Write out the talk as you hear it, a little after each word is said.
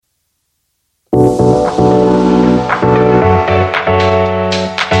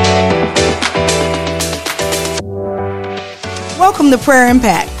Welcome to Prayer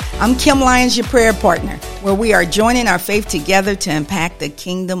Impact. I'm Kim Lyons, your prayer partner, where we are joining our faith together to impact the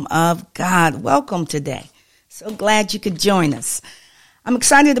kingdom of God. Welcome today. So glad you could join us. I'm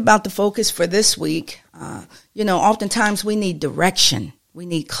excited about the focus for this week. Oftentimes we need direction. We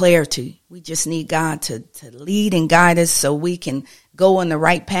need clarity. We just need God to lead and guide us so we can go on the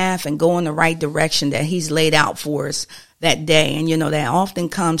right path and go in the right direction that He's laid out for us that day. And, that often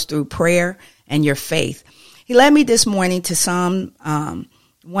comes through prayer and your faith. He led me this morning to Psalm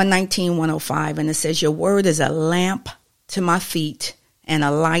 119, 105, and it says, your word is a lamp to my feet and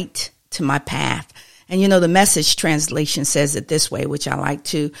a light to my path. And, the Message translation says it this way, which I like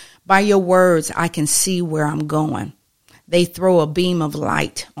too. By your words, I can see where I'm going. They throw a beam of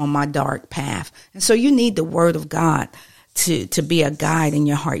light on my dark path. And so you need the word of God to be a guide in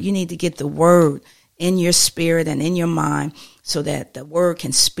your heart. You need to get the word in your spirit and in your mind so that the word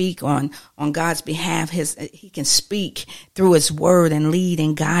can speak on God's behalf. He can speak through his word and lead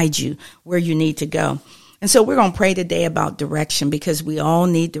and guide you where you need to go. And so we're going to pray today about direction because we all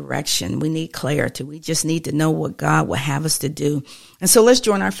need direction. We need clarity. We just need to know what God will have us to do. And so let's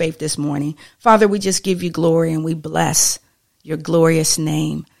join our faith this morning. Father, we just give you glory and we bless your glorious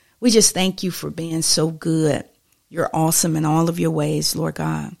name. We just thank you for being so good. You're awesome in all of your ways, Lord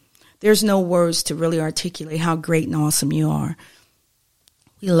God. There's no words to really articulate how great and awesome you are.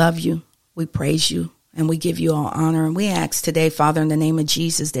 We love you. We praise you. And we give you all honor. And we ask today, Father, in the name of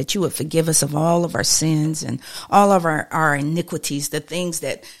Jesus, that you would forgive us of all of our sins and all of our iniquities, the things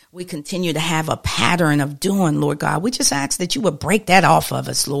that we continue to have a pattern of doing, Lord God. We just ask that you would break that off of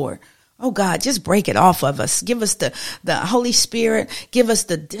us, Lord. Oh, God, just break it off of us. Give us the Holy Spirit. Give us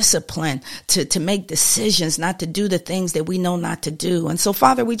the discipline to make decisions, not to do the things that we know not to do. And so,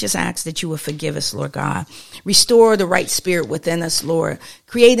 Father, we just ask that you would forgive us, Lord God. Restore the right spirit within us, Lord.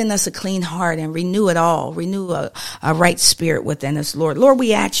 Create in us a clean heart and renew it all. Renew a right spirit within us, Lord. Lord,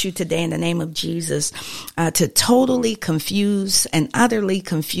 we ask you today in the name of Jesus to totally confuse and utterly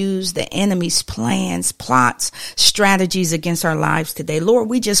confuse the enemy's plans, plots, strategies against our lives today. Lord,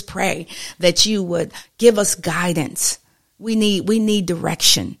 we just pray that you would give us guidance. We need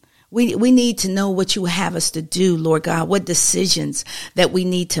direction. We need to know what you have us to do, Lord God, what decisions that we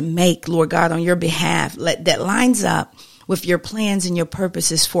need to make, Lord God, on your behalf that lines up with your plans and your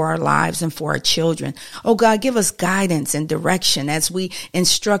purposes for our lives and for our children. Oh God, give us guidance and direction as we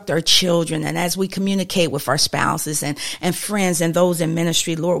instruct our children and as we communicate with our spouses and friends and those in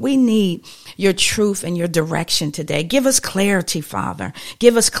ministry. Lord, we need your truth and your direction today. Give us clarity, Father.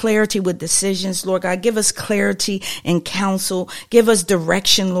 Give us clarity with decisions, Lord God. Give us clarity in counsel. Give us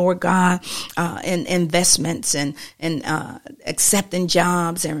direction, Lord God, in investments and accepting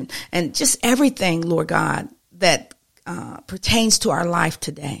jobs and just everything, Lord God, that pertains to our life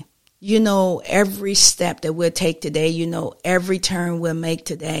today. You know every step that we'll take today. You know every turn we'll make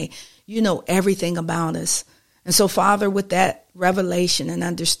today. You know everything about us. And so, Father, with that revelation and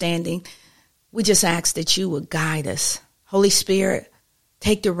understanding, we just ask that you would guide us. Holy Spirit,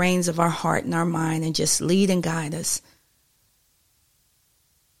 take the reins of our heart and our mind and just lead and guide us.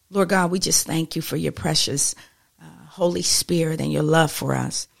 Lord God, we just thank you for your precious Holy Spirit and your love for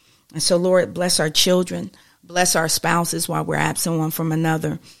us. And so, Lord, bless our children. Bless our spouses while we're absent one from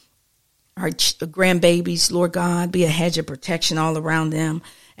another. Our grandbabies, Lord God, be a hedge of protection all around them.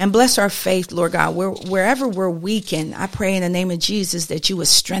 And bless our faith, Lord God. Wherever we're weakened, I pray in the name of Jesus that you would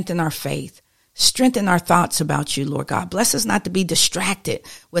strengthen our faith. Strengthen our thoughts about you, Lord God. Bless us not to be distracted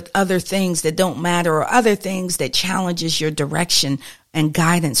with other things that don't matter or other things that challenges your direction and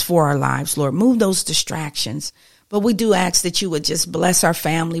guidance for our lives, Lord. Move those distractions. But we do ask that you would just bless our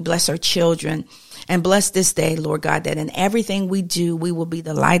family, bless our children, and bless this day, Lord God, that in everything we do, we will be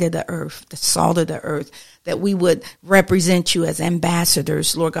the light of the earth, the salt of the earth, that we would represent you as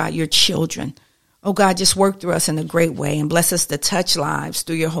ambassadors, Lord God, your children. Oh God, just work through us in a great way and bless us to touch lives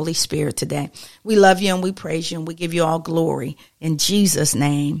through your Holy Spirit today. We love you and we praise you and we give you all glory in Jesus'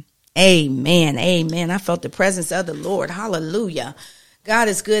 name. Amen. Amen. I felt the presence of the Lord. Hallelujah. God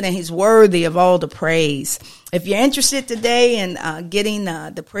is good and he's worthy of all the praise. If you're interested today in getting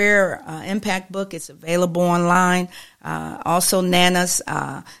the Prayer Impact book, it's available online. Also, Nana's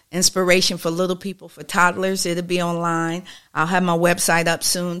Inspiration for Little People, for Toddlers, it'll be online. I'll have my website up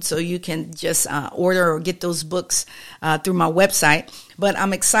soon, so you can just order or get those books through my website. But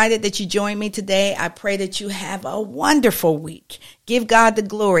I'm excited that you joined me today. I pray that you have a wonderful week. Give God the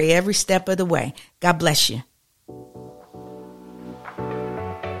glory every step of the way. God bless you.